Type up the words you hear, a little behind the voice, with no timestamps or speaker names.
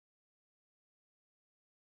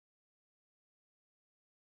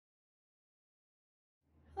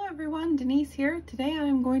everyone, Denise here. Today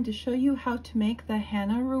I'm going to show you how to make the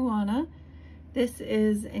Hannah Ruana. This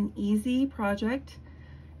is an easy project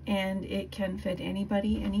and it can fit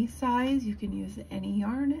anybody, any size. You can use any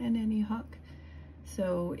yarn and any hook.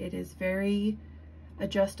 So it is very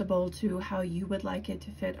adjustable to how you would like it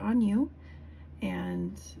to fit on you.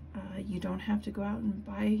 And you don't have to go out and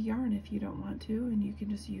buy yarn if you don't want to, and you can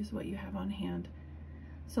just use what you have on hand.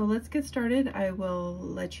 So let's get started. I will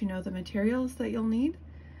let you know the materials that you'll need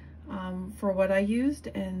for what I used,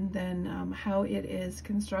 and then how it is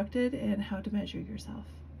constructed and how to measure yourself.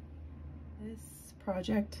 This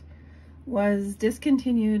project was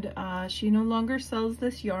discontinued. She no longer sells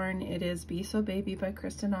this yarn. It is Be So Baby by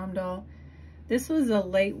Kristen Omdahl. This was a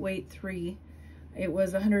lightweight 3. It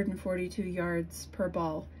was 142 yards per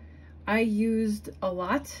ball. I used a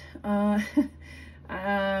lot. I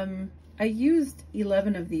used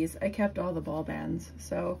 11 of these. I kept all the ball bands,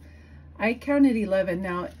 so I counted 11.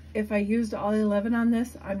 Now, if I used all 11 on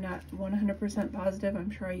this, I'm not 100% positive.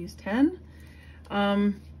 I'm sure I used 10.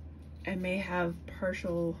 I may have a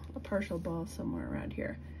partial ball somewhere around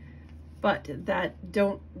here, but that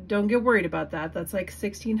don't get worried about that. That's like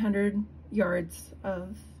 1,600 yards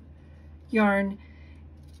of yarn,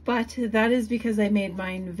 but that is because I made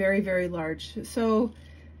mine very, very large. So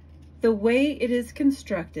the way it is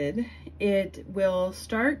constructed, it will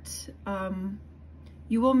start,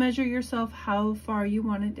 you will measure yourself how far you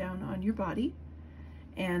want it down on your body.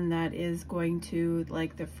 And that is going to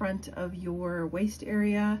like the front of your waist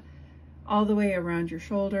area, all the way around your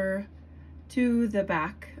shoulder to the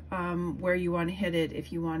back, where you want to hit it.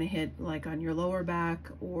 If you want to hit like on your lower back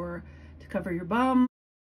or to cover your bum.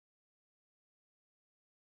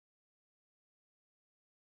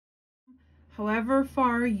 However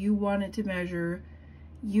far you want it to measure,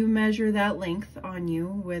 you measure that length on you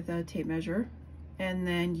with a tape measure, and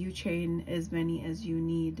then you chain as many as you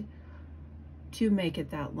need to make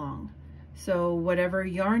it that long. So whatever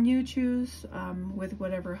yarn you choose, with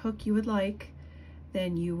whatever hook you would like,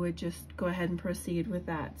 then you would just go ahead and proceed with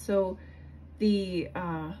that. So the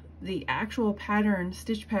actual pattern,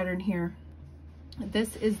 stitch pattern here,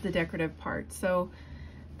 this is the decorative part. So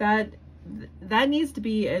that needs to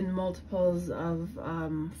be in multiples of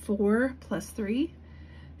 4 plus 3.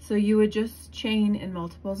 So you would just chain in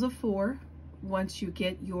multiples of 4. Once you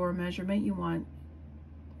get your measurement you want,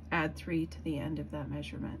 add 3 to the end of that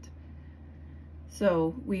measurement.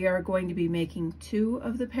 So we are going to be making 2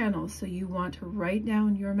 of the panels. So you want to write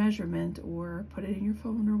down your measurement or put it in your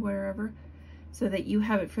phone or wherever so that you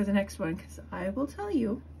have it for the next one, because I will tell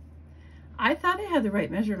you, I thought I had the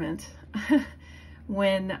right measurement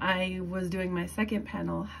when I was doing my second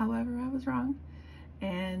panel. However, I was wrong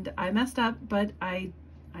and I messed up, but I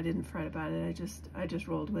didn't fret about it. I just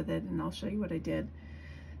rolled with it, and I'll show you what I did.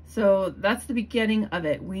 So that's the beginning of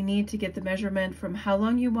it. We need to get the measurement from how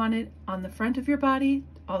long you want it on the front of your body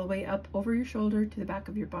all the way up over your shoulder to the back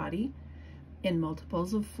of your body in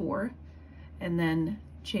multiples of 4, and then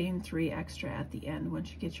chain 3 extra at the end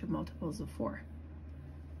once you get your multiples of 4.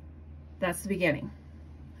 That's the beginning.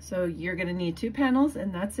 So you're going to need 2 panels,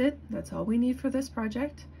 and that's it. That's all we need for this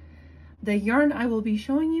project. The yarn I will be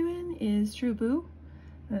showing you in is Truboo.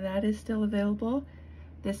 That is still available.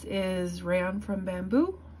 This is Rayon from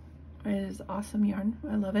Bamboo. It is awesome yarn.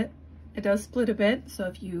 I love it. It does split a bit, so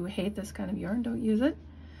if you hate this kind of yarn, don't use it.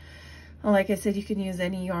 Like I said, you can use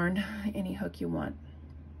any yarn, any hook you want.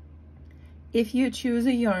 If you choose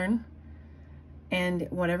a yarn and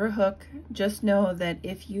whatever hook, just know that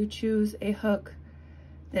if you choose a hook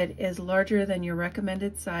that is larger than your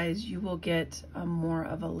recommended size, you will get more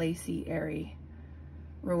of a lacy, airy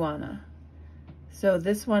Ruana. So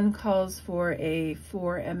this one calls for a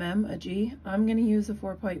 4 mm, a G. I'm going to use a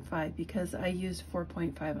 4.5 because I used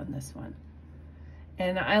 4.5 on this one.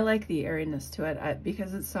 And I like the airiness to it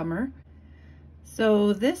because it's summer.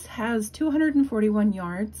 So this has 241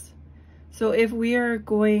 yards. So if we are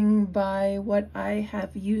going by what I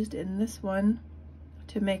have used in this one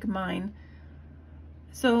to make mine,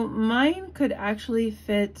 so mine could actually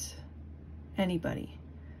fit anybody.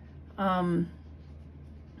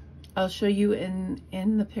 I'll show you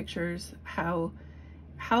in the pictures how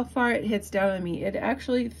far it hits down on me. It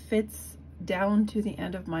actually fits down to the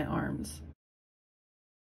end of my arms.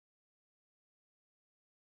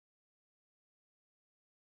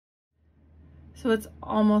 So it's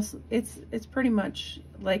almost, it's pretty much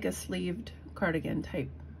like a sleeved cardigan type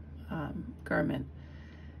garment.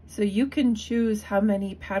 So you can choose how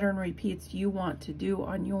many pattern repeats you want to do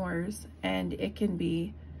on yours, and it can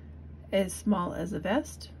be as small as a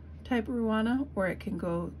vest type Ruana, or it can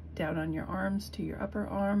go down on your arms to your upper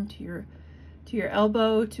arm to your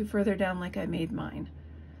elbow to further down like I made mine.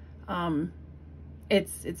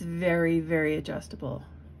 It's very, very adjustable.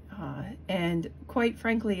 And quite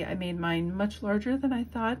frankly, I made mine much larger than I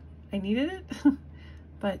thought I needed it.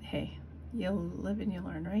 But hey, you'll live and you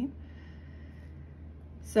learn, right?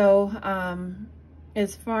 So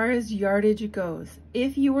as far as yardage goes,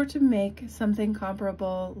 if you were to make something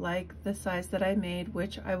comparable like the size that I made,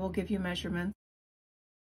 which I will give you measurements,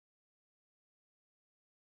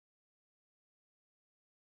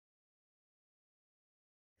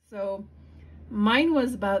 so mine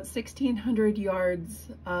was about 1,600 yards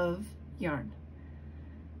of yarn.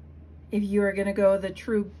 If you are going to go the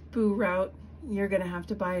Truboo route, you're going to have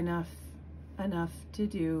to buy enough to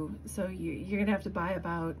do. So you're going to have to buy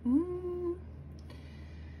about, you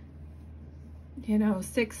know,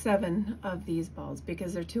 6, 7 of these balls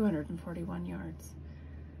because they're 241 yards.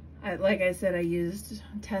 Like I said, I used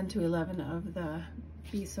 10 to 11 of the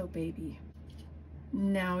Be So Baby.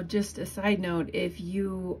 Now, just a side note, if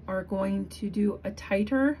you are going to do a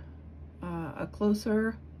tighter, a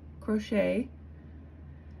closer crochet,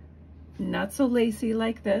 not so lacy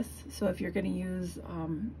like this, so if you're going to use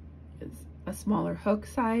a smaller hook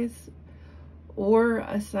size or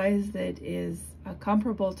a size that is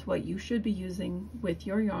comparable to what you should be using with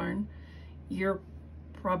your yarn, you're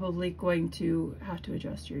probably going to have to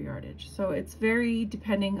adjust your yardage. So it's very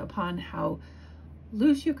depending upon how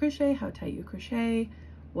loose you crochet, how tight you crochet,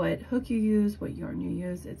 what hook you use, what yarn you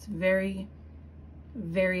use. It's very,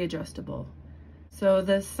 very adjustable. So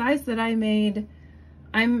the size that I made,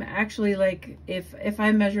 I'm actually like, if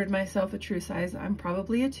I measured myself a true size, I'm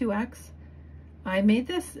probably a 2X. I made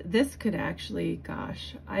this could actually,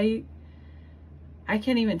 gosh, I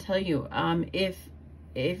can't even tell you, if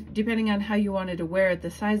depending on how you wanted to wear it, the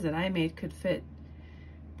size that I made could fit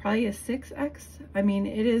probably a 6X. I mean,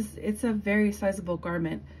 it's a very sizable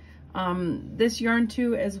garment. This yarn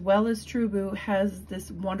too, as well as Truboo, has this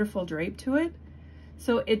wonderful drape to it.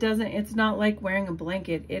 So it's not like wearing a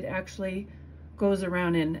blanket. It actually goes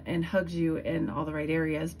around and hugs you in all the right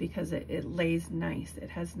areas because it lays nice. It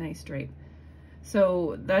has nice drape.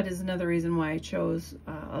 So that is another reason why I chose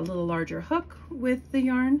a little larger hook with the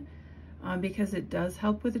yarn, because it does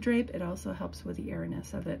help with the drape. It also helps with the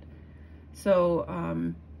airiness of it.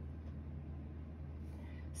 So,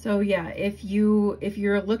 so yeah, if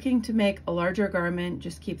you're looking to make a larger garment,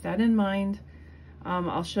 just keep that in mind.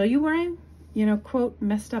 I'll show you where I'm, you know, quote,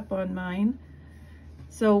 messed up on mine.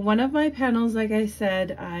 So one of my panels, like I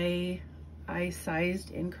said, I sized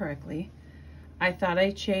incorrectly. I thought I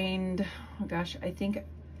chained, oh gosh, I think,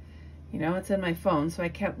 you know, it's in my phone, so I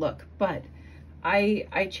can't look, but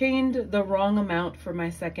I chained the wrong amount for my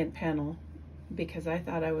second panel because I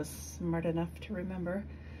thought I was smart enough to remember.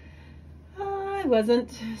 I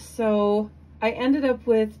wasn't. So I ended up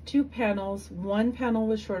with 2 panels. One panel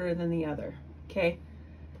was shorter than the other. Okay.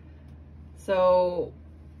 So,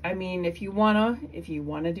 I mean, if you wanna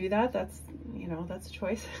do that, that's, you know, that's a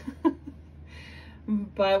choice.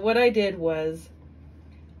 But what I did was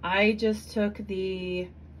I just took the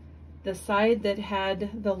side that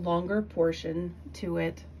had the longer portion to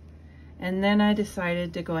it, and then I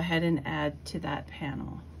decided to go ahead and add to that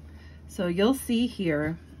panel. So you'll see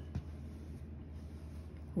here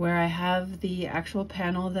where I have the actual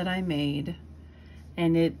panel that I made,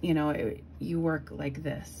 and it, you know, you work like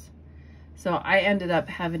this. So I ended up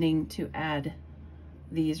having to add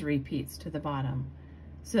these repeats to the bottom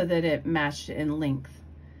so that it matched in length.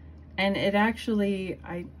 And it actually,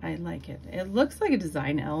 I like it. It looks like a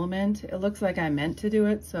design element. It looks like I meant to do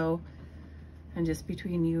it. So, and just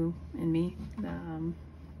between you and me,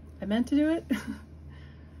 I meant to do it.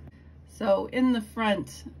 So in the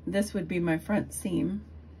front, this would be my front seam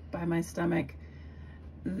by my stomach.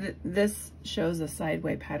 This shows a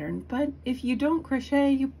sideway pattern, but if you don't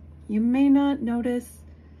crochet, you may not notice.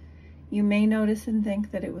 You may notice and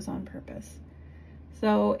think that it was on purpose.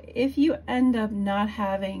 So if you end up not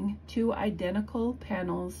having 2 identical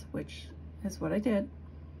panels, which is what I did,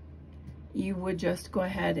 you would just go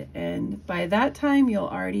ahead, and by that time you'll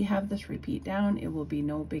already have this repeat down. It will be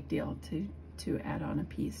no big deal to add on a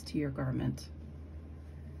piece to your garment.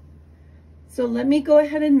 So let me go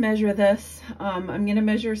ahead and measure this. I'm going to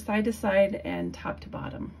measure side to side and top to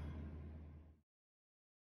bottom.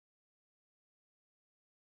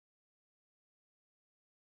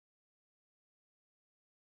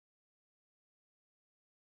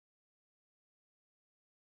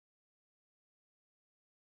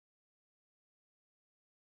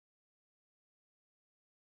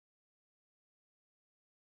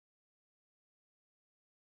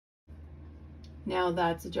 Now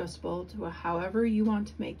that's adjustable to however you want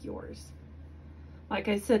to make yours. Like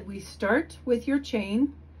I said, we start with your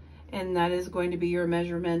chain, and that is going to be your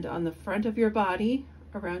measurement on the front of your body,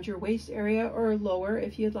 around your waist area, or lower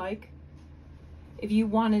if you'd like. If you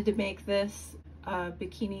wanted to make this a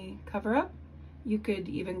bikini cover-up, you could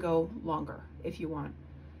even go longer if you want.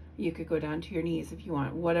 You could go down to your knees if you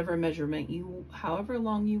want, whatever measurement you, however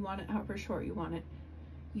long you want it, however short you want it.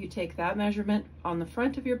 You take that measurement on the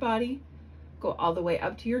front of your body, go all the way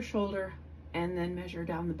up to your shoulder, and then measure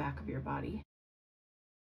down the back of your body.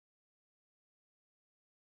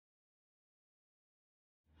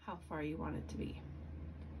 How far you want it to be.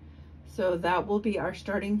 So that will be our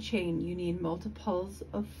starting chain. You need multiples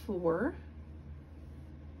of 4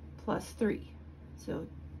 plus 3. So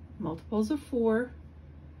multiples of 4,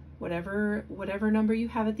 whatever number you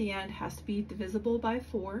have at the end has to be divisible by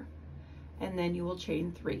 4, and then you will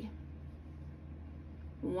chain 3.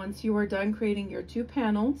 Once you are done creating your 2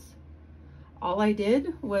 panels, all I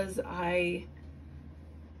did was I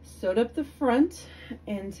sewed up the front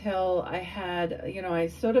until I had, I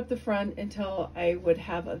sewed up the front until I would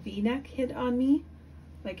have a V-neck hit on me,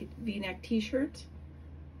 like a V-neck t-shirt.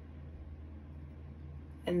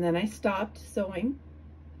 And then I stopped sewing,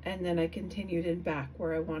 and then I continued in back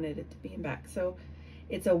where I wanted it to be in back. So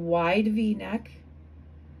it's a wide V-neck,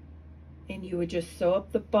 and you would just sew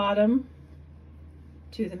up the bottom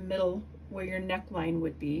to the middle where your neckline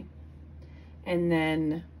would be, and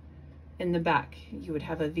then in the back you would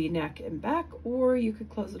have a V-neck in back, or you could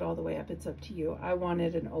close it all the way up. It's up to you. I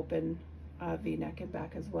wanted an open V-neck in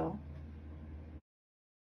back as well.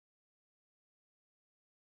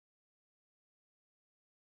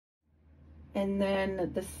 And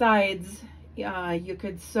then the sides, you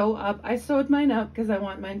could sew up. I sewed mine up because I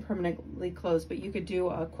want mine permanently closed, but you could do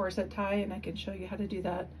a corset tie, and I can show you how to do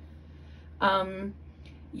that.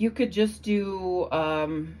 You could just do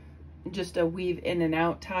just a weave in and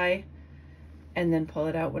out tie, and then pull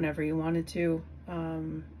it out whenever you wanted to.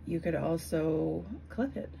 You could also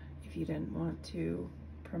clip it if you didn't want to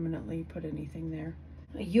permanently put anything there.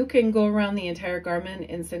 You can go around the entire garment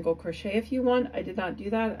in single crochet if you want. I did not do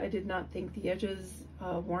that. I did not think the edges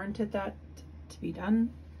warranted that to be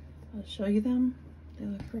done. I'll show you them. They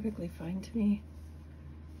look perfectly fine to me.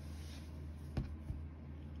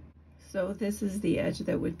 So this is the edge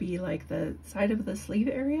that would be like the side of the sleeve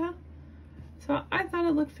area. So I thought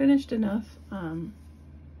it looked finished enough. Didn't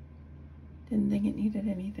think it needed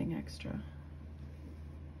anything extra.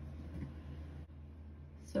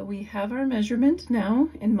 So we have our measurement now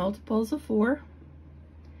in multiples of 4,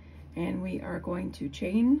 and we are going to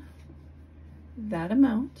chain that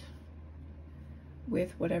amount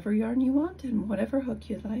with whatever yarn you want and whatever hook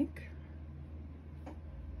you like.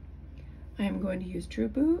 I am going to use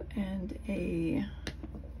Truboo and a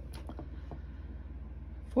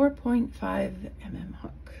 4.5 mm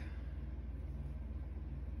hook.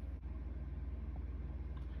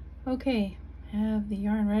 Okay, have the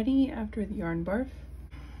yarn ready after the yarn barf.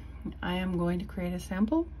 I am going to create a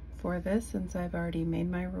sample for this since I've already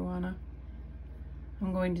made my Ruana.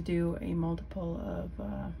 I'm going to do a multiple of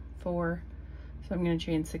 4, so I'm going to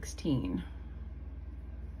chain 16.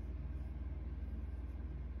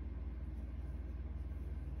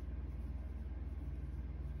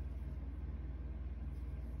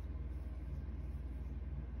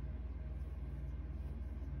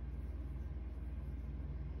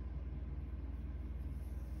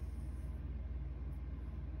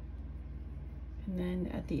 And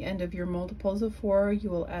then at the end of your multiples of 4, you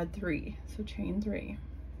will add 3. So chain 3.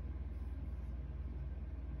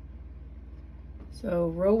 So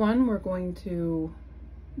row 1, we're going to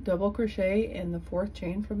double crochet in the 4th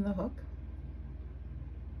chain from the hook.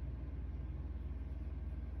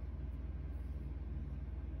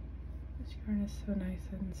 This yarn is so nice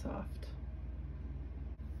and soft.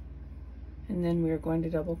 And then we're going to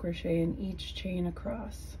double crochet in each chain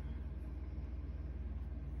across.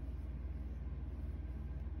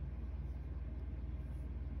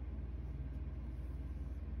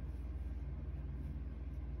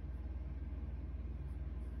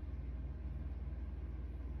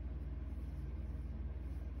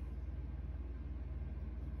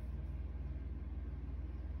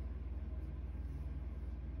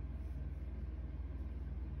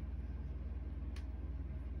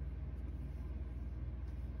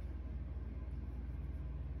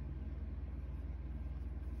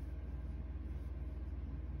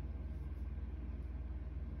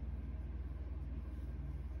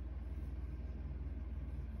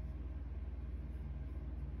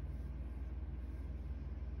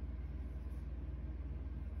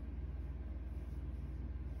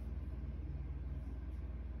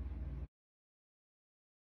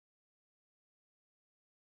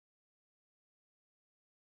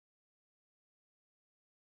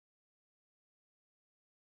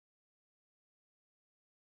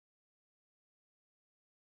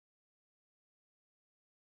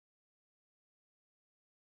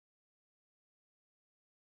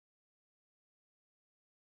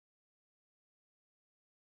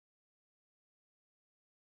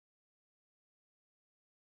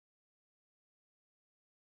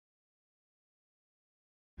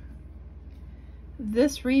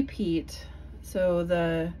 this repeat, so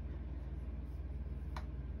the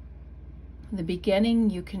beginning,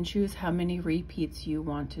 you can choose how many repeats you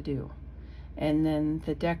want to do. And then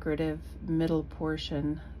the decorative middle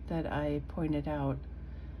portion that I pointed out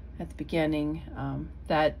at the beginning,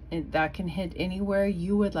 that can hit anywhere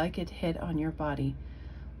you would like it to hit on your body.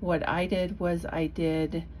 What I did was I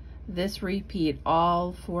did this repeat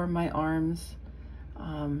all for my arms,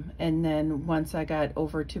 and then once I got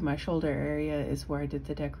over to my shoulder area is where I did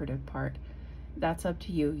the decorative part. That's up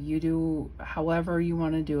to you. You do however you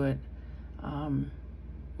want to do it.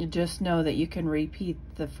 You just know that you can repeat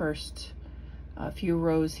the first few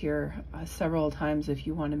rows here several times if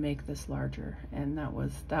you want to make this larger, and that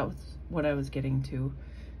was what I was getting to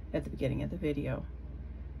at the beginning of the video.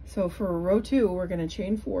 So for row 2, we're going to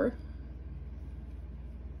chain 4,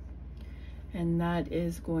 and that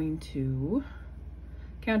is going to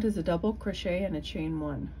count as a double crochet and a chain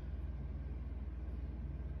 1.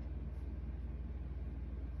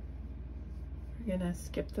 We're going to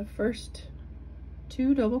skip the first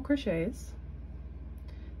 2 double crochets.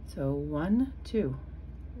 So 1, 2,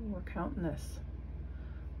 we're counting this.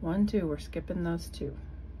 1, 2, we're skipping those 2.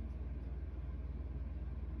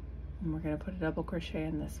 And we're going to put a double crochet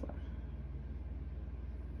in this one.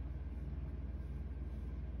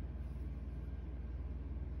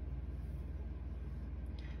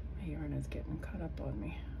 My yarn is getting caught up on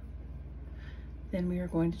me. Then we are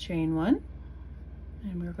going to chain 1,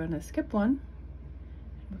 and we're going to skip 1, and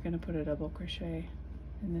we're going to put a double crochet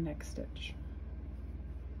in the next stitch.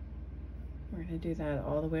 We're going to do that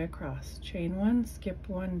all the way across. Chain 1, skip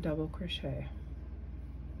 1, double crochet.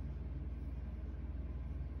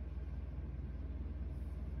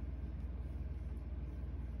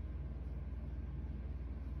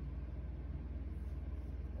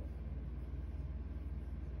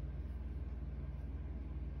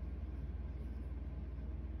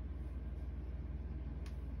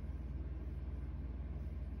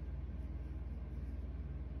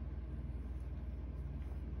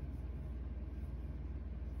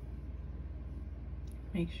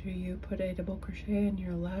 Make sure you put a double crochet in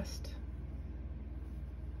your last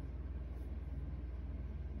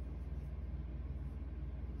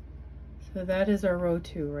so that is our row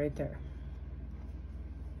 2 right there.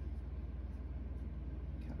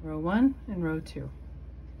 Got row 1 and row 2.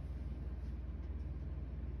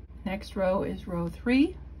 Next row is row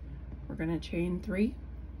 3. We're going to chain 3.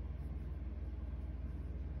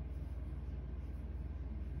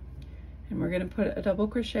 And we're going to put a double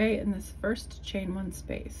crochet in this first chain 1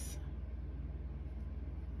 space.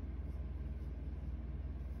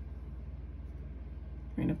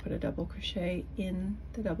 We're going to put a double crochet in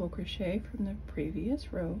the double crochet from the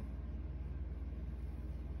previous row.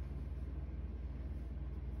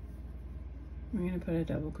 We're going to put a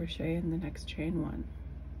double crochet in the next chain 1.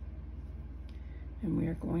 And we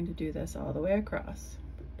are going to do this all the way across.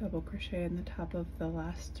 Double crochet in the top of the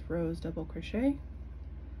last row's double crochet.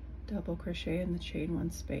 Double crochet in the chain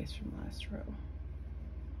 1 space from last row,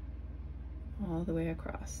 all the way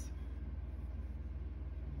across.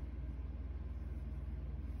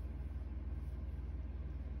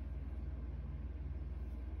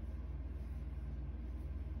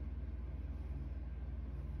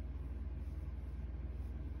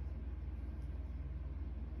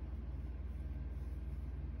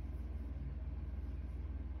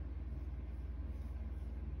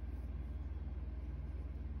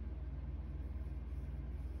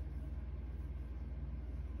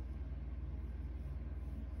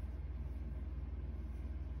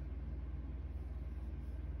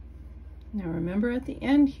 Now remember at the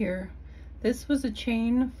end here, this was a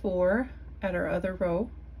chain 4 at our other row.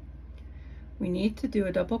 We need to do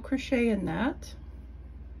a double crochet in that.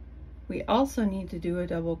 We also need to do a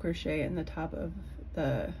double crochet in the top of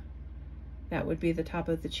that would be the top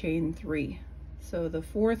of the chain 3. So the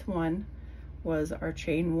 4th one was our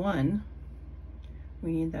chain 1.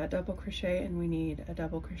 We need that double crochet, and we need a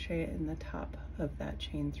double crochet in the top of that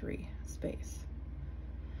chain 3 space.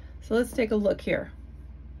 So let's take a look here.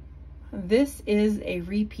 This is a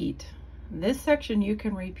repeat. This section you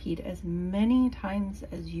can repeat as many times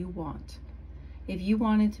as you want. If you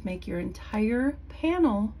wanted to make your entire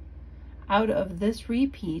panel out of this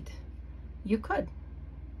repeat, you could,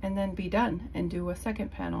 and then be done and do a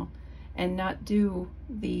second panel and not do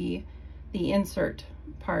the insert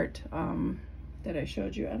part that I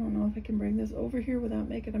showed you. I don't know if I can bring this over here without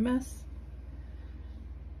making a mess.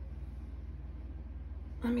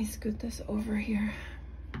 Let me scoot this over here.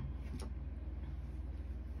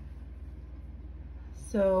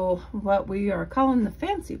 So what we are calling the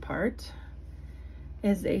fancy part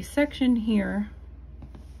is a section here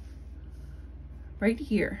right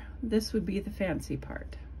here. This would be the fancy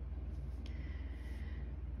part.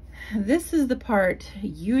 This is the part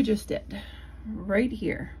you just did, right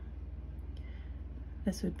here.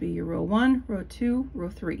 This would be your row 1, row 2, row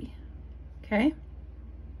 3, okay?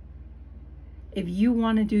 If you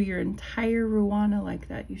want to do your entire Ruana like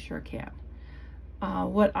that, you sure can.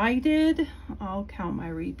 What I did, I'll count my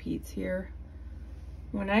repeats here.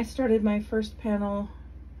 When I started my first panel,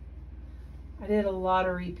 I did a lot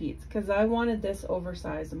of repeats because I wanted this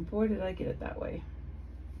oversized, and boy, did I get it that way.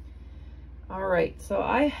 All right, so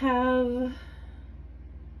I have,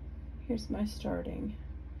 here's my starting.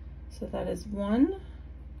 So that is 1,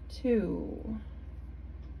 2,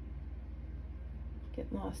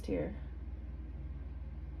 getting lost here.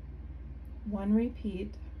 1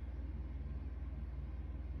 repeat,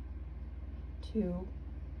 2,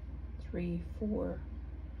 3, 4,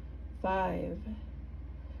 5.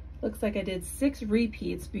 Looks like I did 6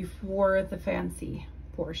 repeats before the fancy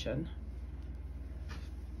portion.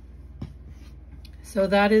 So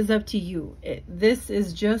that is up to you. This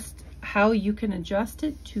is just how you can adjust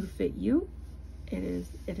it to fit you. It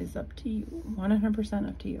is up to you, 100%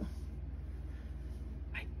 up to you.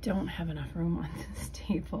 I don't have enough room on this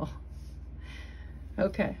table.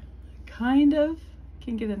 Okay, kind of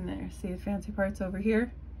can get in there. See the fancy parts over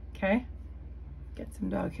here? Okay, get some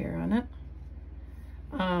dog hair on it.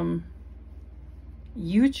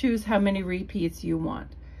 You choose how many repeats you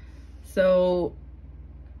want. So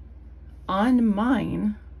on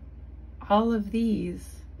mine, all of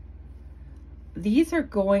these are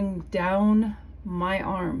going down my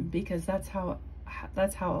arm because that's how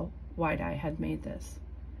wide I had made this.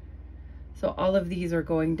 So all of these are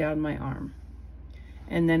going down my arm.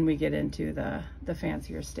 And then we get into the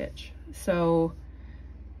fancier stitch. So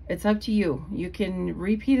it's up to you. You can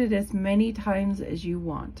repeat it as many times as you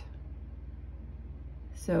want.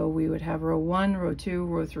 So we would have row 1, row 2,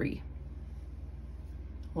 row 3.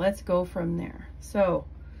 Let's go from there. So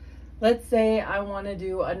let's say I want to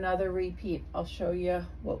do another repeat. I'll show you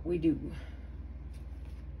what we do.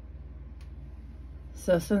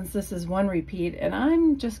 So since this is 1 repeat, and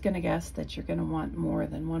I'm just going to guess that you're going to want more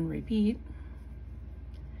than 1 repeat,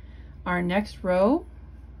 our next row,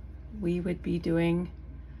 we would be doing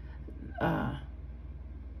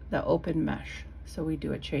the open mesh. So we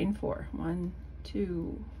do a chain 4. 1,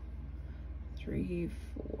 2, 3,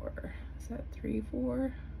 4. Is that 3, 4?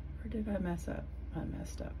 Or did I mess up? I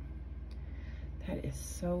messed up. That is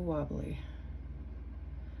so wobbly.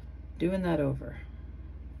 Doing that over.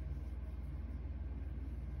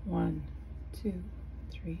 1, 2,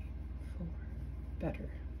 3, 4. Better.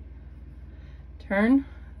 Turn.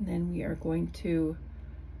 Then we are going to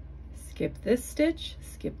skip this stitch,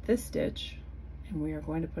 and we are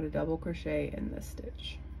going to put a double crochet in this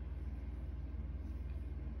stitch.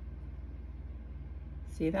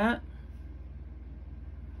 See that?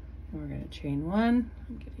 And we're going to chain 1.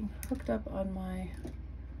 I'm getting hooked up on my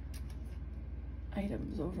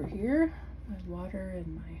items over here, my water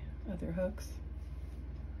and my other hooks.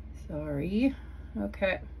 Sorry.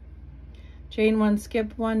 Okay. Chain 1,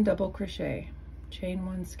 skip 1, double crochet. Chain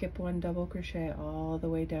 1, skip 1, double crochet all the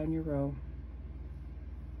way down your row.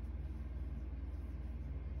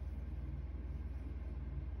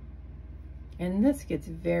 And this gets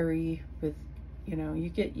very, you know, you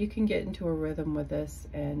can get into a rhythm with this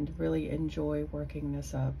and really enjoy working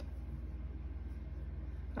this up.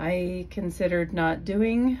 I considered not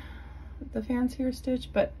doing the fancier stitch,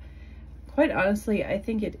 but quite honestly, I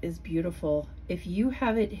think it is beautiful. If you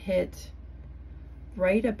have it hit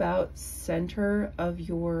right about center of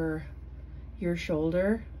your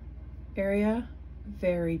shoulder area,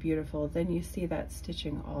 very beautiful. Then you see that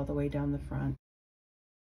stitching all the way down the front.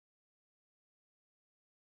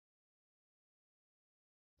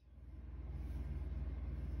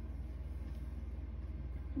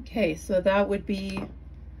 Okay, so that would be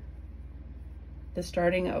the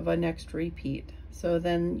starting of a next repeat. So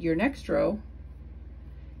then your next row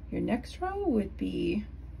would be,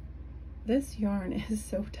 this yarn is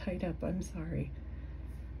so tied up, I'm sorry.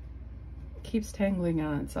 It keeps tangling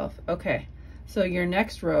on itself. Okay, so your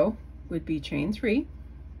next row would be chain 3,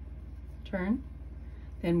 turn,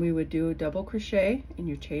 then we would do a double crochet in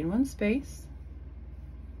your chain 1 space,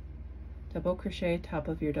 double crochet, top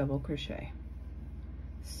of your double crochet.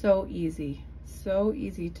 So easy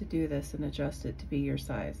to do this and adjust it to be your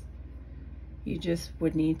size. You just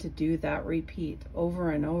would need to do that repeat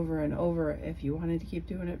over and over and over. If you wanted to keep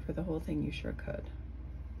doing it for the whole thing, you sure could.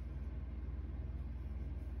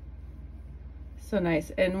 So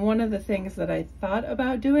nice. And one of the things that I thought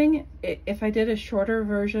about doing, if I did a shorter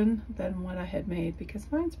version than what I had made, because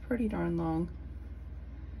mine's pretty darn long,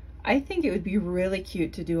 I think it would be really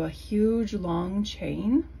cute to do a huge long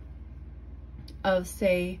chain of,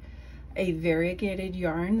 say, a variegated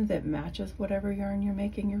yarn that matches whatever yarn you're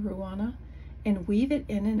making your Ruana, and weave it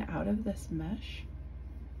in and out of this mesh.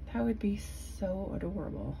 That would be so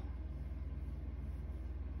adorable.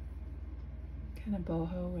 Kind of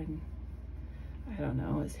boho, and I don't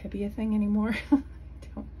know, is hippie a thing anymore? I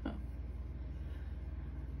don't know.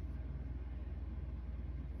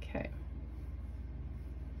 Okay.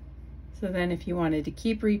 So then if you wanted to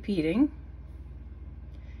keep repeating,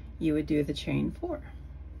 you would do the chain 4.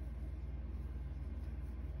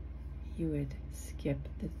 You would skip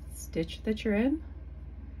the stitch that you're in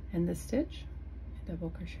and the stitch, and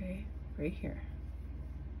double crochet right here.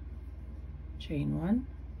 Chain 1,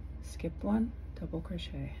 skip 1, double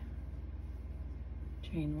crochet.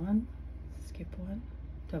 Chain 1, skip 1,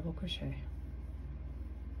 double crochet.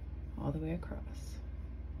 All the way across.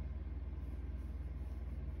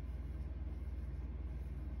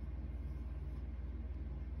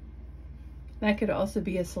 That could also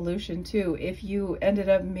be a solution too. If you ended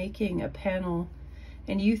up making a panel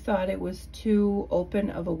and you thought it was too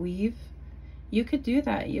open of a weave, you could do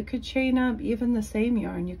that. You could chain up even the same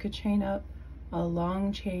yarn. You could chain up a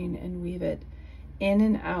long chain and weave it in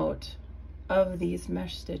and out of these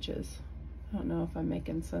mesh stitches. I don't know if I'm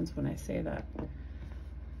making sense when I say that.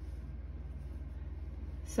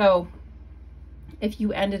 So if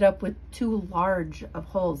you ended up with too large of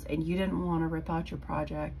holes and you didn't want to rip out your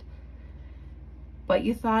project, but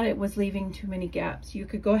you thought it was leaving too many gaps, you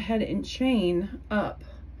could go ahead and chain up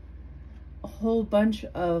a whole bunch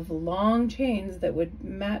of long chains that would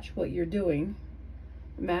match what you're doing.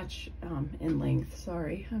 Match in length.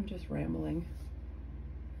 Sorry, I'm just rambling.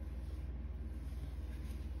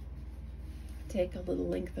 Take a little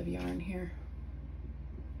length of yarn here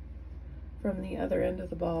from the other end of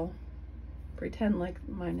the ball. Pretend like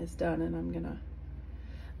mine is done, and I'm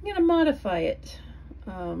gonna modify it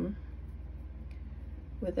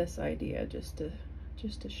with this idea just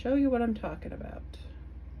to show you what I'm talking about.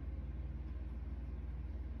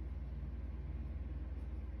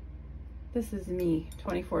 This is me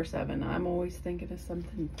 24/7. I'm always thinking of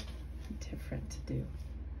something different to do.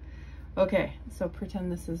 Okay, so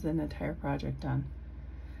pretend this is an entire project done.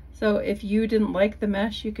 So if you didn't like the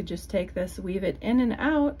mesh, you could just take this, weave it in and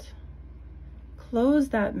out, close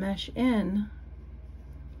that mesh in,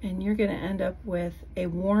 and you're gonna end up with a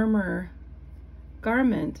warmer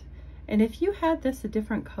garment. And if you had this a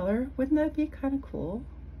different color, wouldn't that be kind of cool?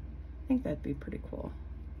 I think that'd be pretty cool.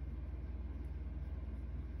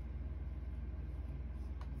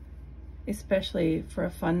 Especially for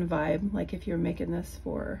a fun vibe, like if you're making this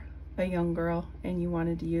for a young girl and you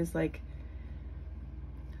wanted to use like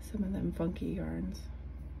some of them funky yarns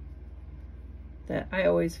that I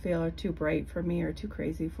always feel are too bright for me or too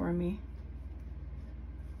crazy for me.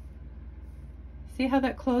 See how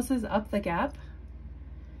that closes up the gap?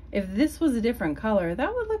 If this was a different color,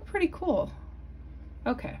 that would look pretty cool.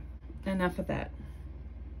 Okay, enough of that.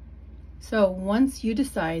 So once you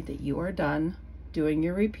decide that you are done doing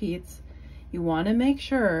your repeats, you want to make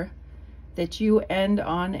sure that you end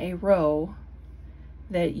on a row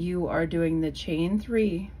that you are doing the chain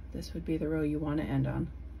 3. This would be the row you want to end on.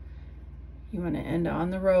 You want to end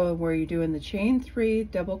on the row where you're doing the chain 3,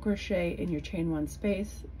 double crochet in your chain 1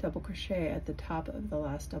 space, double crochet at the top of the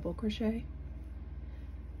last double crochet,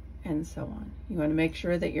 and so on. You want to make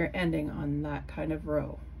sure that you're ending on that kind of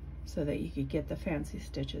row so that you could get the fancy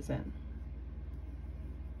stitches in.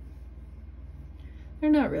 They're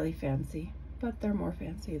not really fancy, but they're more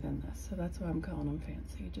fancy than this, so that's why I'm calling them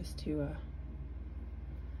fancy, just to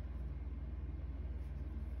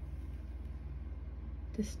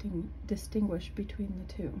distinguish between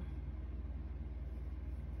the two.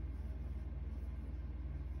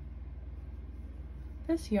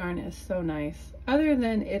 This yarn is so nice, other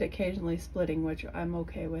than it occasionally splitting, which I'm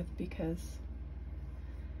okay with because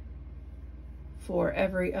for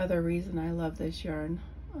every other reason I love this yarn.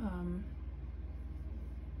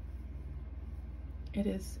 It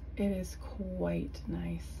is quite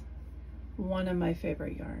nice. One of my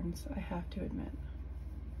favorite yarns, I have to admit.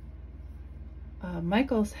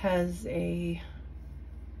 Michaels has a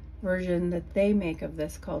version that they make of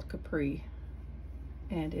this called Capri,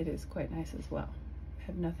 and it is quite nice as well. I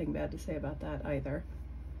have nothing bad to say about that either.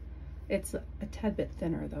 It's a tad bit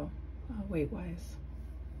thinner though, weight-wise.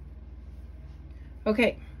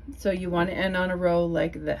 Okay, so you want to end on a row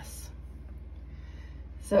like this.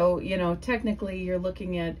 So, you know, technically you're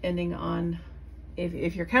looking at ending on,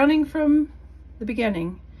 if you're counting from the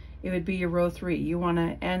beginning, it would be your row 3. You want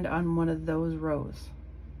to end on one of those rows.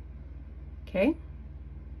 Okay?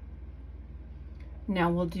 Now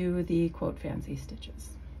we'll do the quote fancy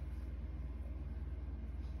stitches.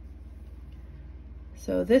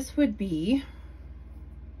 So this would be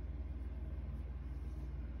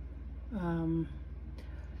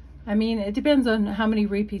I mean, it depends on how many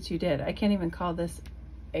repeats you did. I can't even call this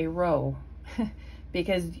a row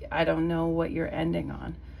because I don't know what you're ending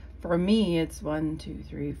on. For me, it's 1, 2,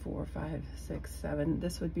 3, 4, 5, 6, 7.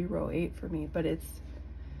 This would be row 8 for me, but it's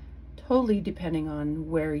totally depending on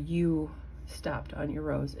where you stopped on your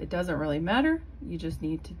rows. It doesn't really matter. You just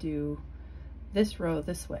need to do this row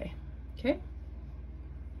this way, okay?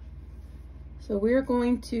 So we're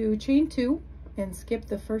going to chain 2 and skip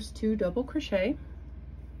the first 2 double crochet.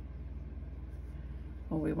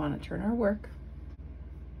 Well, we want to turn our work.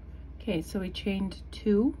 Okay, so we chained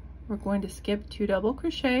 2. We're going to skip 2 double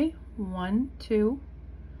crochet, 1, 2,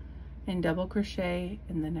 and double crochet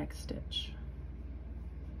in the next stitch.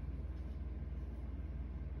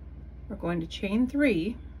 We're going to chain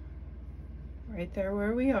 3 right there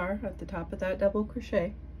where we are at the top of that double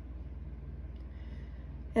crochet.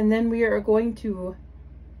 And then we are going to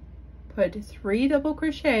put 3 double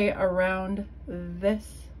crochet around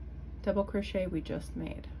this double crochet we just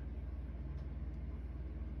made.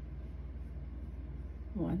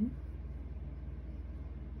 1,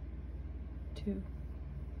 2,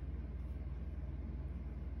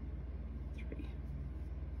 3.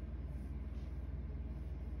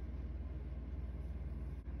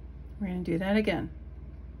 We're going to do that again.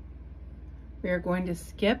 We are going to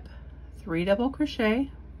skip 3 double crochet,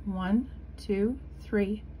 1, 2,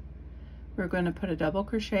 3. We're going to put a double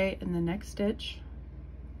crochet in the next stitch.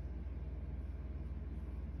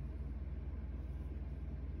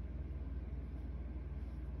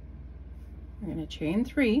 We're going to chain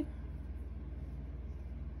 3.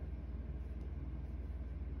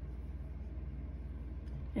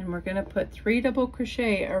 And we're going to put 3 double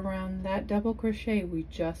crochet around that double crochet we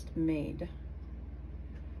just made.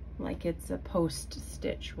 Like it's a post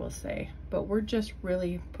stitch, we'll say, but we're just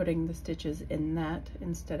really putting the stitches in that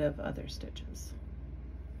instead of other stitches.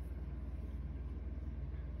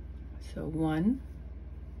 So 1,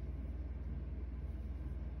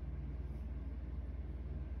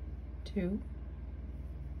 2,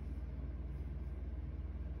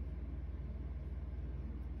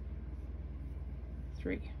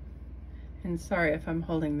 3. And sorry if I'm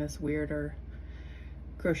holding this weird or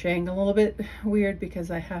crocheting a little bit weird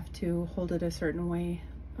because I have to hold it a certain way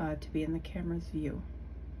to be in the camera's view.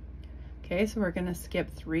 Okay, so we're going to skip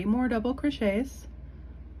 3 more double crochets,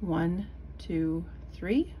 1, 2,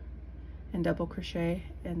 3, and double crochet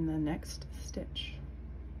in the next stitch.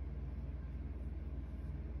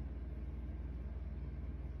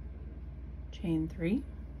 Chain 3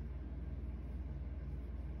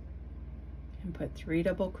 and put 3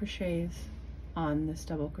 double crochets on this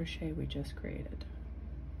double crochet we just created.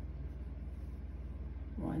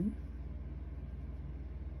 1,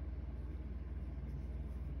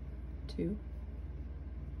 2,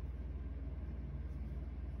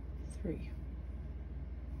 3.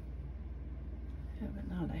 Yeah,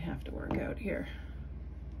 but now I have to work out here.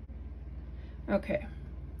 Okay,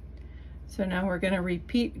 so now we're going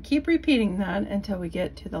to keep repeating that until we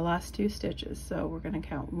get to the last 2 stitches. So we're going to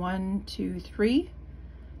count 1, 2, 3,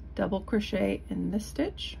 double crochet in this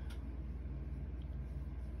stitch,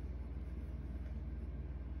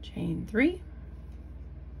 chain 3,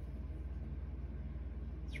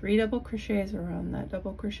 3 double crochets around that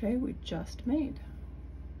double crochet we just made.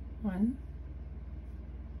 1,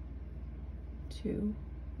 2,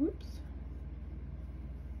 whoops,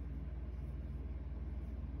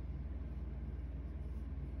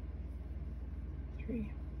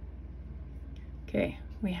 3. Okay,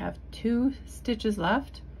 we have 2 stitches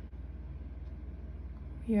left.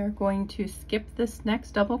 We are going to skip this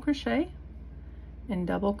next double crochet and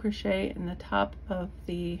double crochet in the top of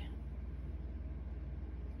the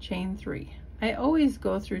chain 3. I always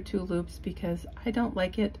go through 2 loops because I don't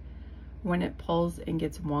like it when it pulls and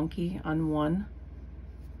gets wonky on one.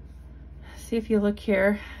 See, if you look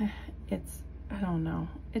here, it's, I don't know,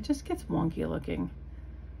 it just gets wonky looking.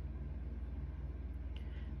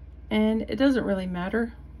 And it doesn't really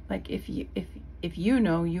matter. Like if you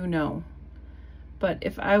know, you know. But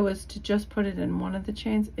if I was to just put it in one of the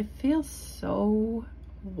chains, it feels so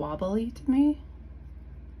wobbly to me.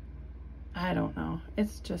 I don't know.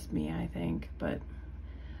 It's just me, I think. But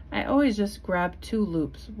I always just grab 2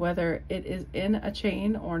 loops, whether it is in a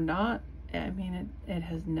chain or not. I mean, it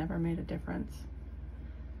has never made a difference.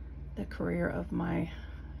 The career of my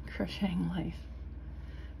crocheting life.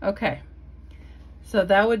 Okay. So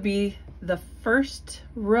that would be the first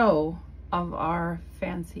row of our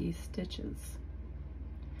fancy stitches.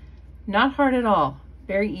 Not hard at all,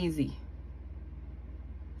 very easy.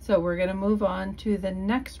 So we're going to move on to the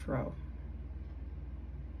next row.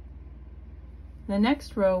 The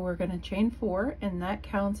next row we're going to chain 4, and that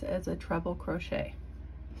counts as a treble crochet.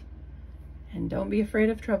 And don't be afraid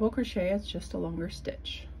of treble crochet, it's just a longer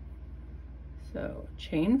stitch. So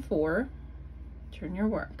chain 4, turn your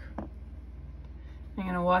work. I'm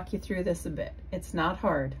going to walk you through this a bit. It's not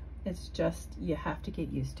hard, it's just you have to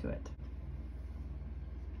get used to it.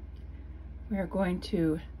 We're going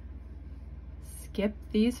to skip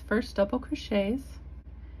these first double crochets,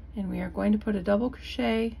 and we are going to put a double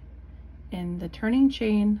crochet in the turning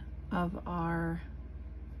chain of our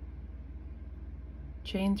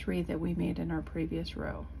chain 3 that we made in our previous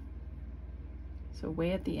row. So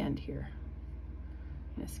way at the end here.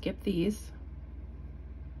 I'm going to skip these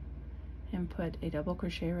and put a double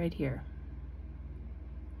crochet right here.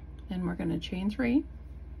 Then we're going to chain 3.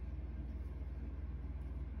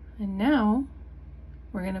 And now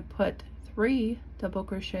we're going to put 3 double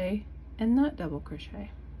crochet in that double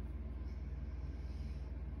crochet.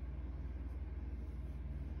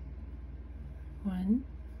 One,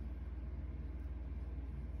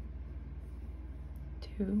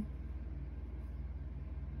 2,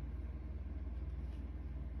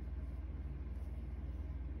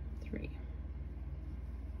 3.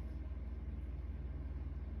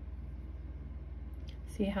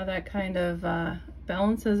 See how that kind of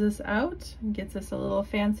balances us out and gets us a little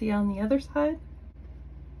fancy on the other side?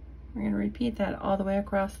 We're going to repeat that all the way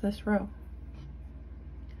across this row.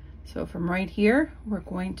 So from right here, we're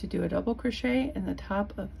going to do a double crochet in the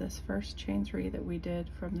top of this first chain 3 that we did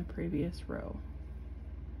from the previous row.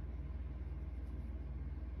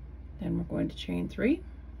 Then we're going to chain 3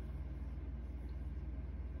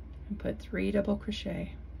 and put 3 double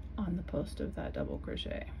crochet on the post of that double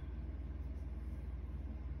crochet.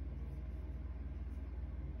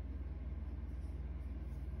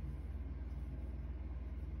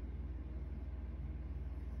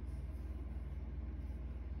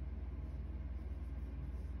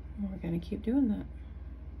 And we're going to keep doing that.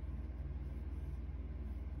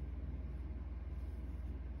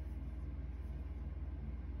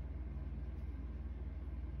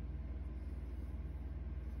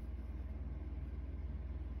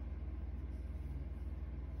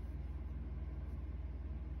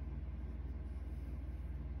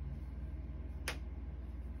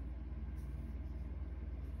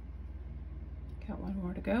 Got one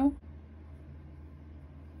more to go.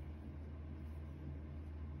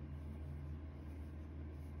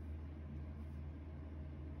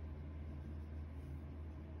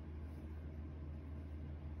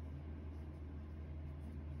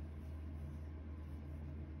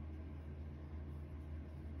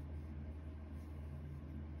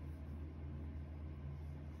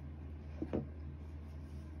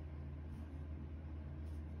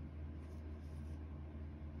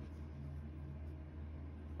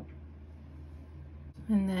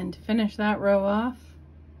 And then to finish that row off,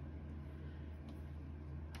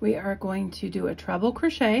 we are going to do a treble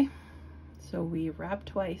crochet. So we wrap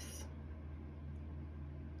twice.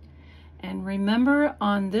 And remember,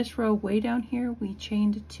 on this row way down here, we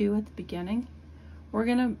chained 2 at the beginning. We're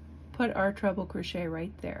going to put our treble crochet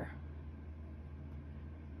right there.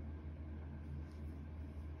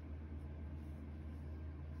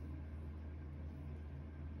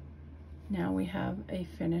 Now we have a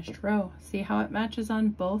finished row. See how it matches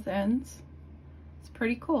on both ends? It's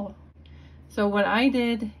pretty cool. So what I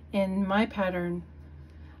did in my pattern,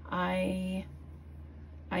 I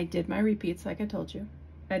did my repeats like I told you.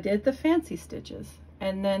 I did the fancy stitches,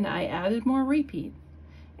 and then I added more repeat,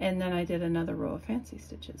 and then I did another row of fancy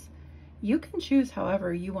stitches. You can choose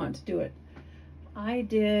however you want to do it. I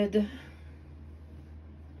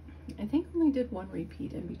think only did 1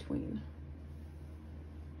 repeat in between.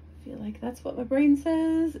 Feel like that's what my brain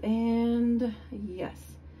says, and yes,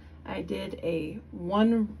 I did a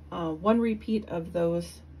one repeat of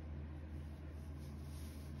those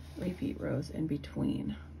repeat rows in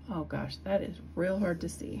between. Oh gosh, that is real hard to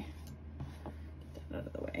see. Get that out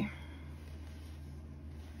of the way.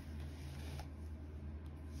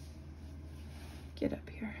 Get up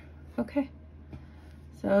here. Okay,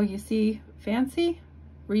 so you see fancy,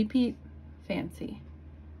 repeat, fancy.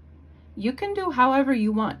 You can do however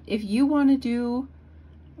you want. If you want to do,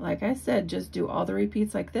 like I said, just do all the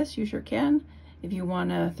repeats like this, you sure can. If you want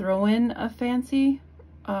to throw in a fancy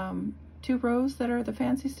 2 rows that are the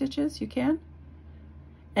fancy stitches, you can.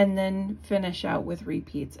 And then finish out with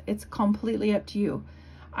repeats. It's completely up to you.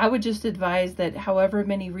 I would just advise that however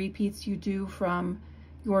many repeats you do from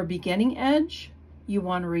your beginning edge, you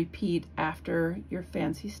want to repeat after your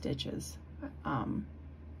fancy stitches on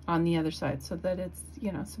on the other side so that it's,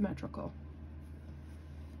 you know, symmetrical.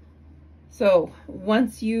 So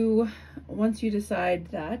once you decide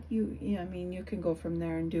that, I mean, you can go from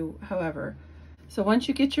there and do however. So once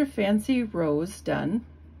you get your fancy rows done,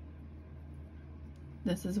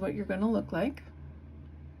 this is what you're going to look like.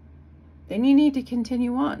 Then you need to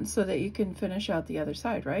continue on so that you can finish out the other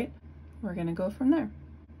side, right? We're going to go from there.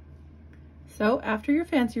 So after your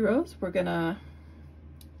fancy rows, we're going to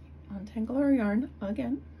untangle our yarn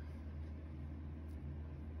again.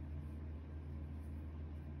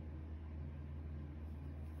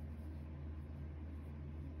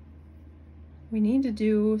 We need to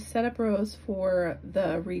do setup rows for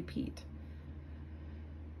the repeat.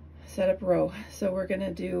 Setup row. So we're going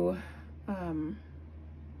to do,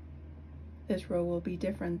 this row will be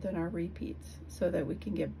different than our repeats so that we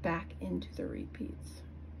can get back into the repeats.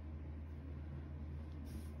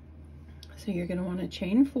 So you're going to want to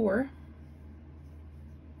chain 4.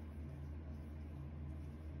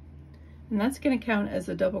 And that's going to count as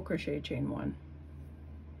a double crochet chain 1.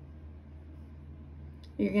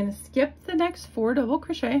 You're going to skip the next 4 double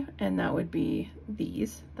crochet, and that would be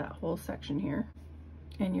that whole section here.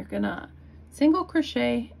 And you're going to single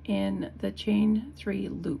crochet in the chain 3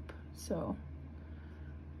 loop. So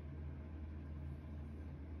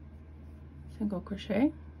single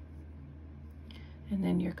crochet, and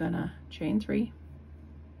then you're going to chain 3.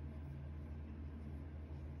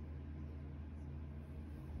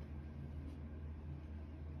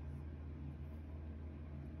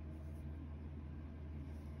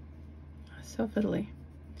 So fiddly.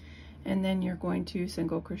 And then you're going to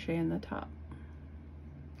single crochet in the top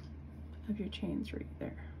of your chain 3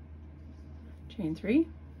 there. Chain 3,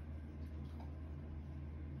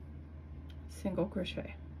 single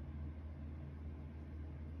crochet,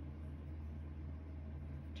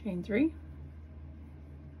 chain 3,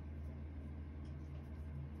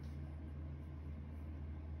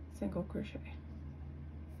 single crochet.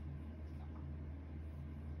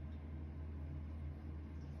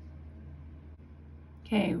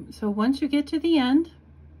 Okay, so once you get to the end,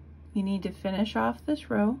 you need to finish off this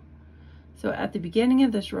row. So at the beginning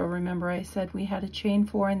of this row, remember I said we had a chain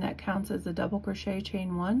 4 and that counts as a double crochet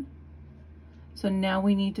chain 1. So now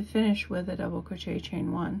we need to finish with a double crochet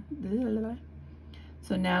chain 1.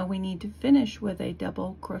 So now we need to finish with a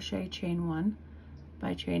double crochet chain 1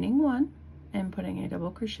 by chaining 1 and putting a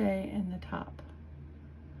double crochet in the top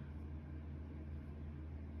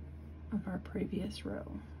of our previous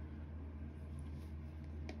row.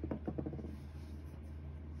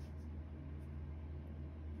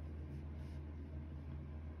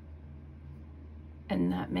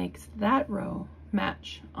 And that makes that row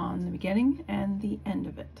match on the beginning and the end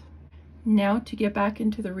of it. Now to get back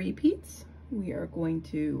into the repeats, we are going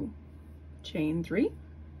to chain 3.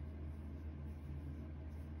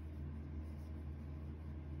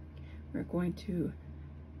 We're going to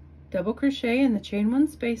double crochet in the chain 1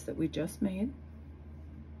 space that we just made.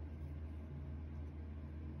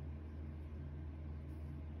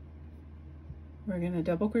 We're going to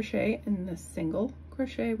double crochet in the single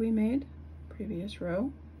crochet we made previous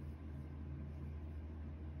row.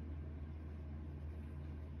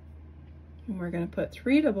 And we're going to put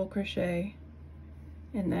 3 double crochet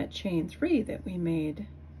in that chain 3 that we made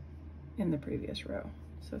in the previous row.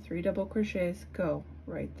 So 3 double crochets go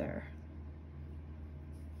right there.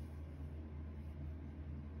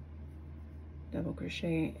 Double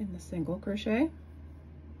crochet in the single crochet.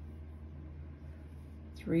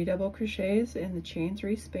 3 double crochets in the chain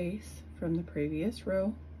 3 space from the previous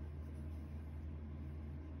row.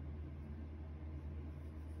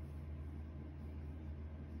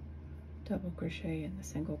 Double crochet in the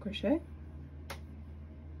single crochet.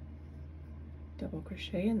 Double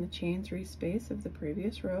crochet in the chain 3 space of the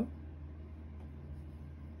previous row.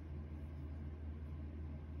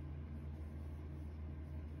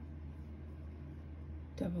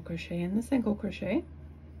 Double crochet in the single crochet.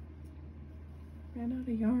 Ran out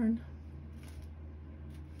of yarn.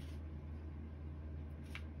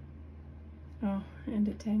 Oh, and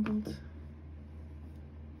it tangled.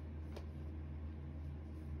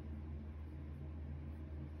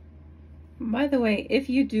 By the way, if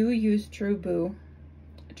you do use Truboo,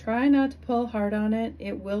 try not to pull hard on it.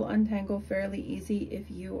 It will untangle fairly easy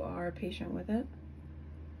if you are patient with it,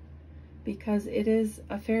 because it is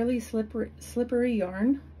a fairly slippery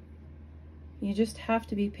yarn. You just have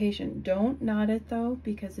to be patient. Don't knot it though,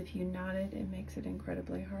 because if you knot it, it makes it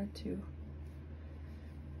incredibly hard to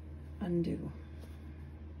undo.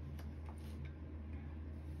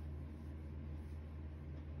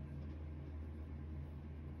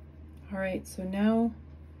 All right, so now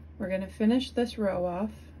we're going to finish this row off.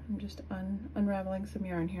 I'm just unraveling some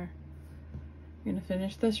yarn here. We're gonna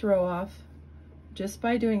finish this row off just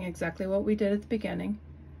by doing exactly what we did at the beginning,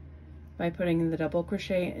 by putting the double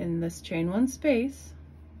crochet in this chain one space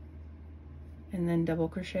and then double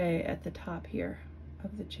crochet at the top here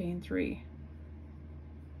of the chain 3.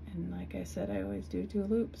 And like I said, I always do 2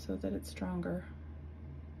 loops so that it's stronger.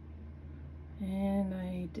 And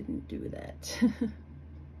I didn't do that.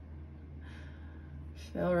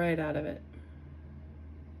 Fell right out of it.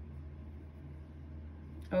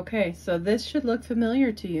 Okay, so this should look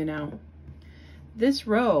familiar to you now. This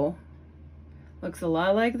row looks a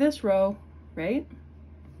lot like this row, right?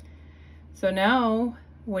 So now,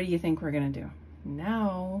 what do you think we're gonna do?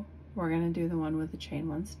 Now, we're gonna do the one with the chain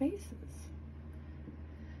 1 spaces.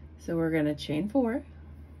 So we're gonna chain 4.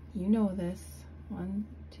 You know this. 1,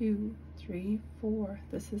 2, 3, 4.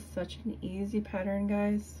 This is such an easy pattern,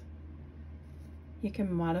 guys. You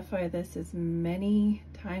can modify this as many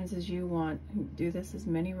times as you want. Do this as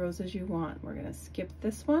many rows as you want. We're gonna skip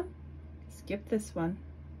this one,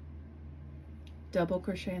 double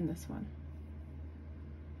crochet in this one.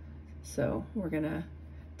 So we're gonna,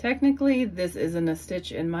 technically this isn't a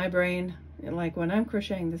stitch in my brain. Like when I'm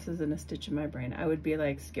crocheting, this isn't a stitch in my brain. I would be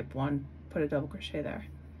like, skip 1, put a double crochet there.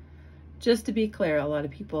 Just to be clear, a lot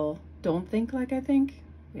of people don't think like I think.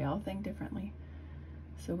 We all think differently.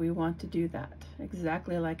 So we want to do that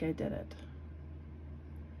exactly like I did it.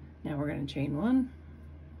 Now we're going to chain 1,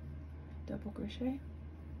 double crochet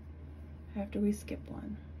after we skip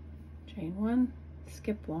 1, chain 1,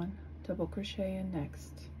 skip 1, double crochet in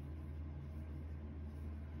next.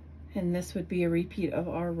 And this would be a repeat of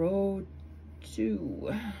our row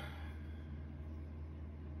 2.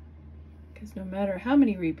 Because no matter how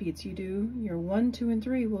many repeats you do, your 1, 2, and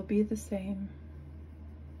 3 will be the same.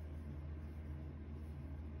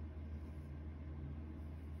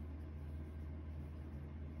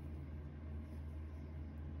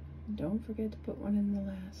 Don't forget to put 1 in the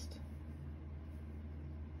last.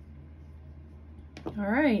 All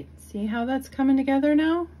right, see how that's coming together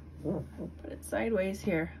now? I'll put it sideways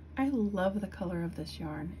here. I love the color of this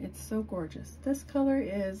yarn. It's so gorgeous. This color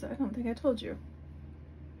is, I don't think I told you,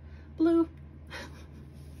 blue.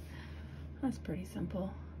 That's pretty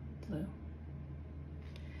simple, blue.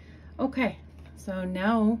 Okay, so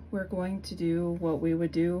now we're going to do what we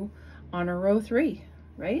would do on a row 3,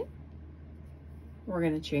 right? We're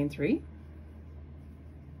going to chain 3.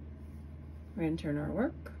 We're going to turn our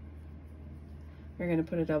work. We're going to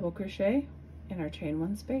put a double crochet in our chain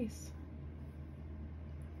 1 space.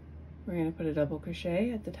 We're going to put a double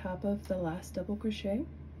crochet at the top of the last double crochet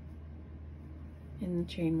in the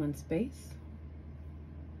chain 1 space,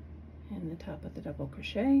 and the top of the double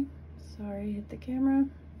crochet. Sorry, hit the camera.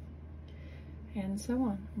 And so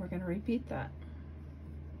on. We're going to repeat that.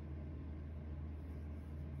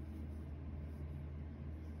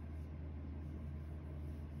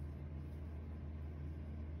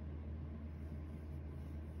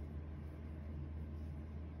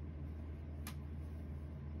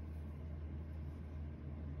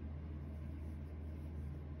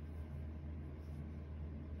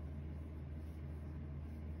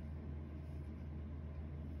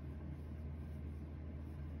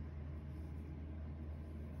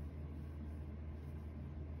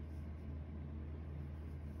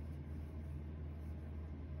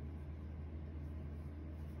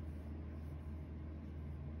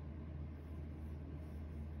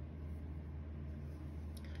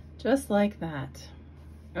 Just like that.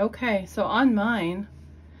 Okay, so on mine,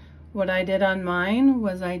 what I did on mine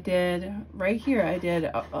was I did, right here, I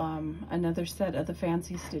did another set of the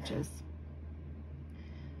fancy stitches.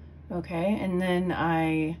 Okay, and then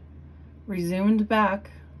I resumed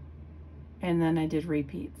back, and then I did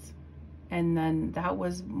repeats. And then that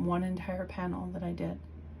was one entire panel that I did.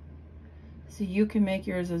 So you can make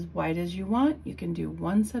yours as wide as you want. You can do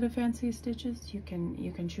 1 set of fancy stitches. You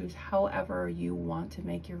can choose however you want to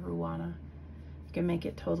make your Ruana. You can make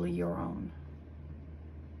it totally your own.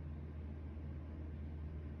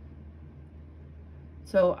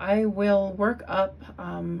 So I will work up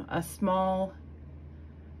a small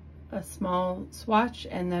swatch,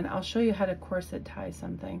 and then I'll show you how to corset tie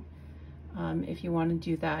something if you want to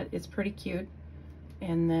do that. It's pretty cute.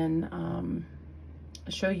 And then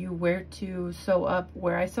show you where to sew up,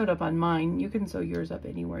 where I sewed up on mine. You can sew yours up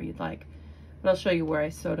anywhere you'd like, but I'll show you where I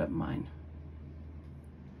sewed up mine.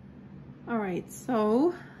 All right,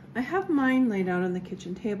 so I have mine laid out on the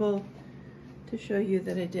kitchen table to show you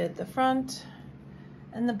that I did the front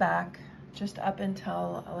and the back just up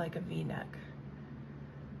until like a V-neck.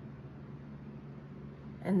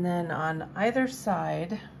 And then on either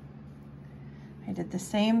side, I did the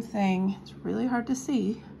same thing. It's really hard to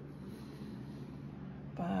see,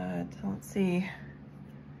 that, let's see,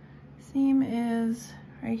 seam is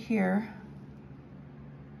right here.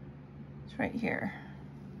 It's right here.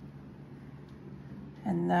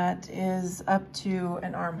 And that is up to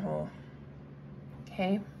an armhole.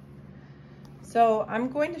 Okay. So I'm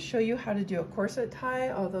going to show you how to do a corset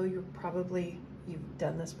tie, although you've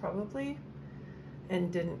done this probably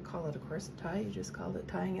and didn't call it a corset tie, you just called it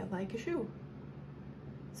tying it like a shoe.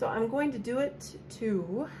 So I'm going to do it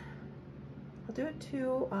to, I'll do it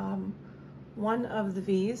to one of the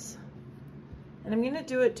V's, and I'm going to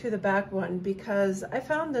do it to the back one because I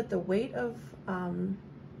found that the weight of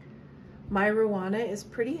my Ruana is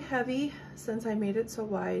pretty heavy since I made it so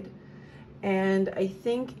wide. And I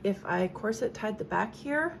think if I corset tied the back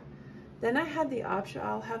here, then I'll have the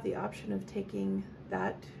option of taking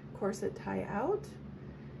that corset tie out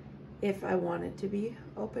if I want it to be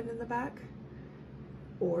open in the back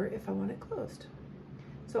or if I want it closed.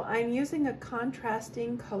 So I'm using a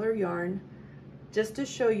contrasting color yarn just to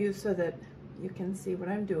show you so that you can see what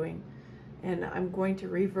I'm doing. And I'm going to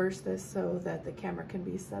reverse this so that the camera can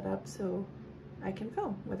be set up so I can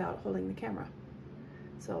film without holding the camera.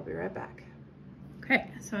 So I'll be right back.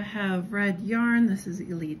 Okay, so I have red yarn. This is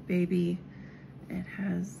Elite Baby. It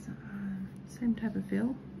has same type of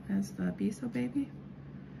feel as the Biso Baby.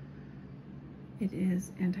 It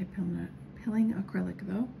is anti-pilling acrylic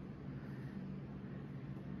though.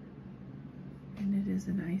 And it is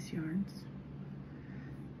an Ice Yarns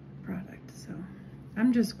product. So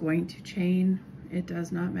I'm just going to chain. It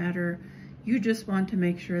does not matter. You just want to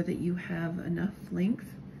make sure that you have enough length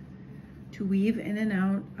to weave in and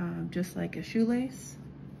out, just like a shoelace.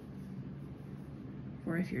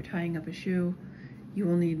 Or if you're tying up a shoe, you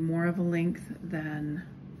will need more of a length than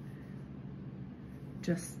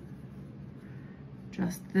just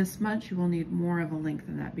this much. You will need more of a length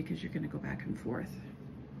than that because you're going to go back and forth.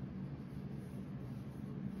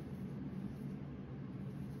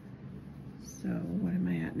 So what am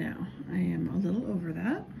I at now? I am a little over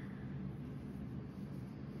that.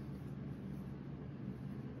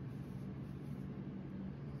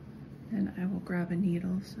 And I will grab a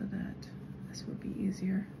needle so that this will be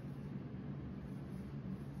easier.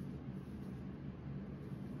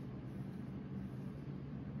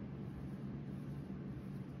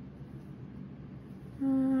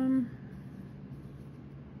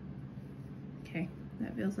 Okay,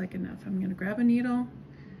 that feels like enough. I'm going to grab a needle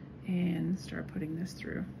and start putting this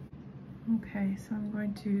through. Okay, so I'm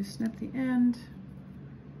going to snip the end.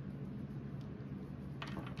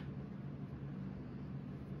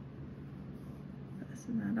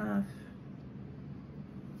 Fasten that off.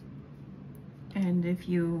 And if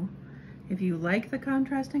you like the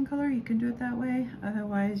contrasting color, you can do it that way.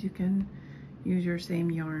 Otherwise, you can use your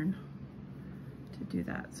same yarn to do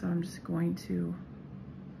that. So I'm just going to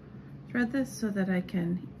thread this so that I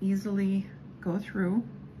can easily go through.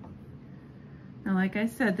 Now, like I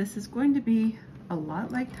said, this is going to be a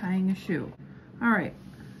lot like tying a shoe. All right,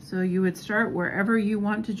 so you would start wherever you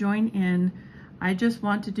want to join in. I just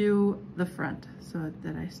want to do the front so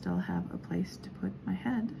that I still have a place to put my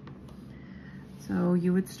head. So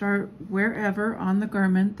you would start wherever on the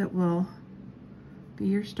garment that will be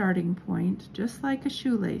your starting point, just like a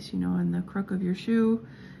shoelace, you know, in the crook of your shoe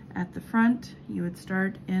at the front, you would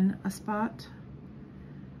start in a spot.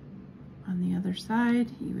 On the other side,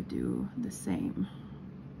 you would do the same.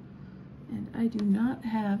 And I do not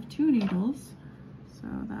have 2 needles, so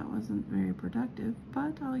that wasn't very productive,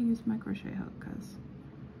 but I'll use my crochet hook because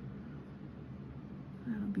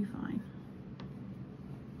that'll be fine.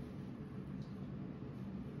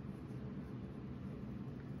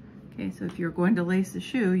 Okay, so if you're going to lace the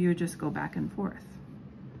shoe, you just go back and forth.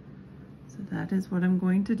 So that is what I'm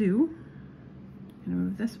going to do. I'm gonna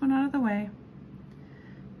move this one out of the way.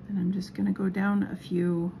 And I'm just gonna go down a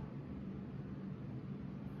few,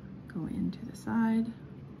 go into the side,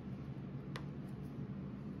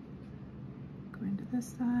 go into this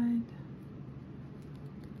side,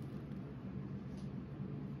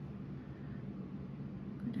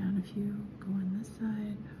 go down a few, go on this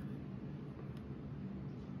side,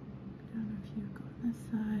 go down a few, go on this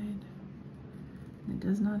side. And it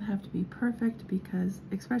does not have to be perfect because,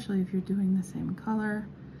 especially if you're doing the same color,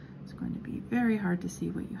 it's going to be very hard to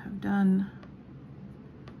see what you have done.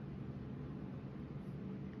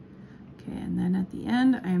 Okay, and then at the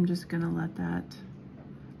end, I am just going to let that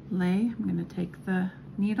lay. I'm going to take the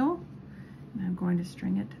needle and I'm going to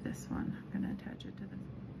string it to this one. I'm going to attach it to this.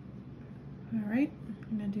 All right,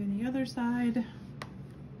 I'm going to do the other side,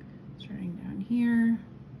 starting down here,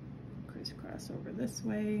 crisscross over this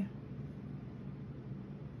way.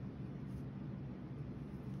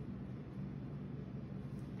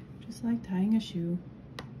 Just like tying a shoe.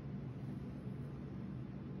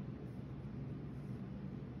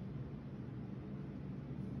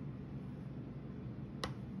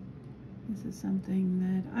 This is something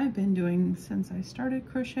that I've been doing since I started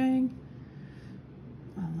crocheting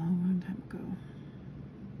a long time ago.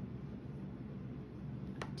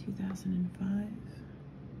 2005.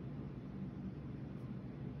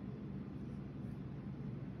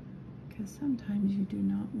 Because sometimes you do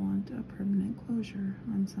not want a permanent closure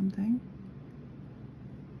on something.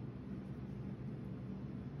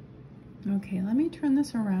 Okay, let me turn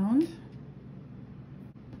this around.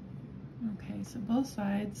 Okay, so both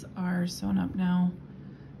sides are sewn up now.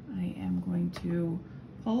 I am going to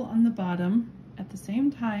pull on the bottom at the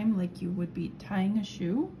same time like you would be tying a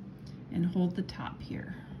shoe and hold the top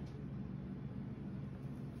here.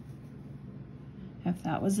 If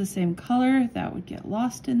that was the same color, that would get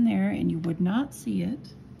lost in there and you would not see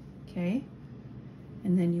it, okay?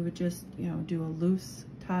 And then you would just, you know, do a loose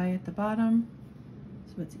tie at the bottom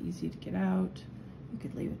so it's easy to get out. You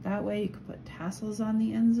could leave it that way. You could put tassels on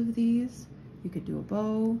the ends of these. You could do a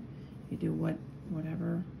bow. You could do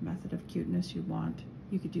whatever method of cuteness you want.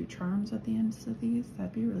 You could do charms at the ends of these.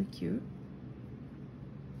 That'd be really cute.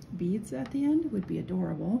 Beads at the end would be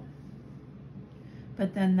adorable.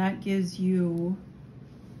 But then that gives you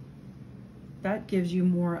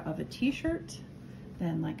more of a t-shirt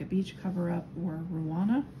than like a beach cover-up or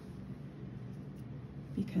Ruana,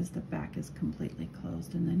 because the back is completely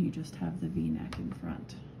closed and then you just have the V-neck in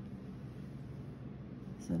front.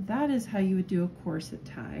 So that is how you would do a corset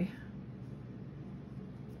tie.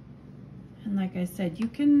 And like I said, you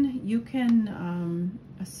can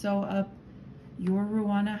sew up your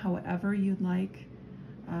Ruana however you'd like.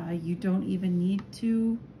 You don't even need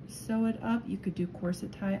to sew it up. You could do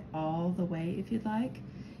corset tie all the way if you'd like.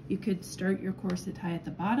 You could start your corset tie at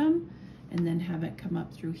the bottom and then have it come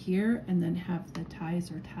up through here and then have the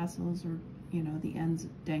ties or tassels or, you know, the ends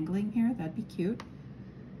dangling here. That'd be cute.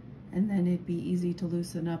 And then it'd be easy to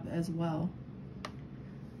loosen up as well.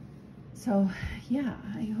 So yeah,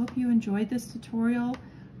 I hope you enjoyed this tutorial.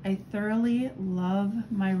 I thoroughly love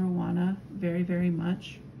my Ruana very, very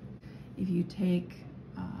much. If you take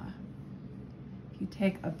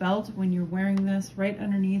a belt when you're wearing this right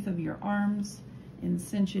underneath of your arms and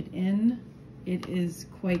cinch it in, it is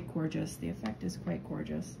quite gorgeous. The effect is quite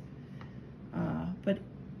gorgeous. But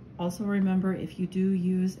also remember, if you do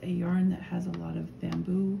use a yarn that has a lot of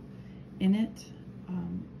bamboo in it,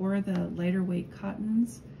 or the lighter weight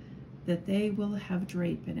cottons, that they will have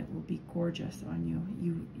drape and it will be gorgeous on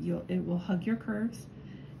you. It will hug your curves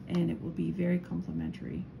and it will be very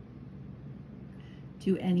complimentary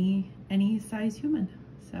to any size human.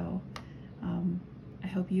 So I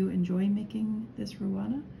hope you enjoy making this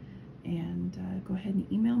Ruana, and go ahead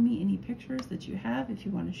and email me any pictures that you have if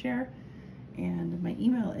you want to share. And my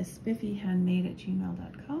email is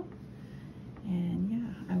spiffyhandmade@gmail.com. And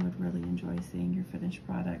yeah, I would really enjoy seeing your finished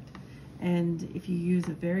product. And if you use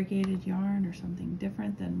a variegated yarn or something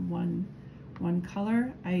different than one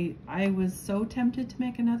color, I was so tempted to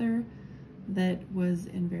make another that was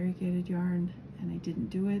in variegated yarn, and I didn't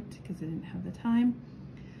do it because I didn't have the time.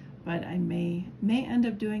 But I may end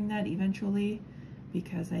up doing that eventually,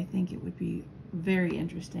 because I think it would be very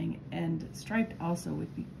interesting, and striped also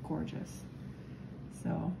would be gorgeous.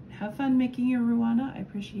 So have fun making your Ruana. I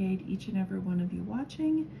appreciate each and every one of you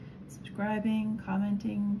watching, subscribing,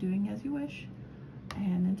 commenting, doing as you wish.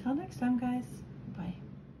 And until next time, guys, bye.